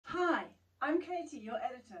Katie, your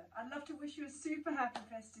editor. I'd love to wish you a super happy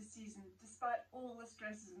festive season despite all the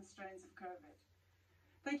stresses and strains of COVID.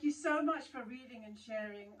 Thank you so much for reading and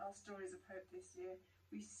sharing our stories of hope this year.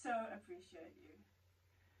 We so appreciate you.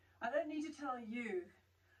 I don't need to tell you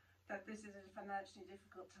that this is a financially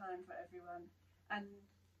difficult time for everyone, and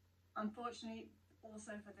unfortunately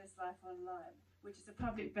also for Thislife Online, which is a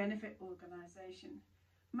public benefit organisation.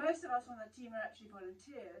 Most of us on the team are actually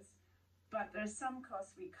volunteers, but there are some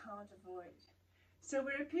costs we can't avoid. So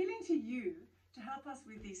we're appealing to you to help us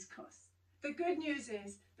with these costs. The good news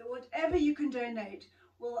is that whatever you can donate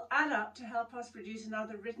will add up to help us produce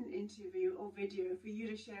another written interview or video for you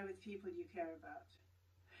to share with people you care about.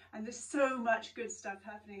 And there's so much good stuff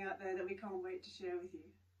happening out there that we can't wait to share with you.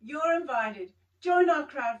 You're invited. Join our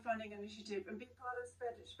crowdfunding initiative and be part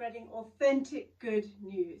of spreading authentic good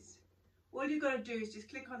news. All you've got to do is just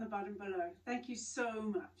click on the button below. Thank you so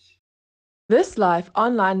much. Thislife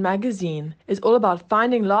Online magazine is all about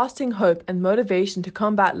finding lasting hope and motivation to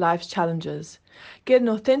combat life's challenges. Get an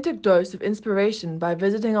authentic dose of inspiration by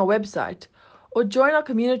visiting our website, or join our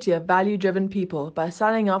community of value-driven people by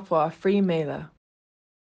signing up for our free mailer.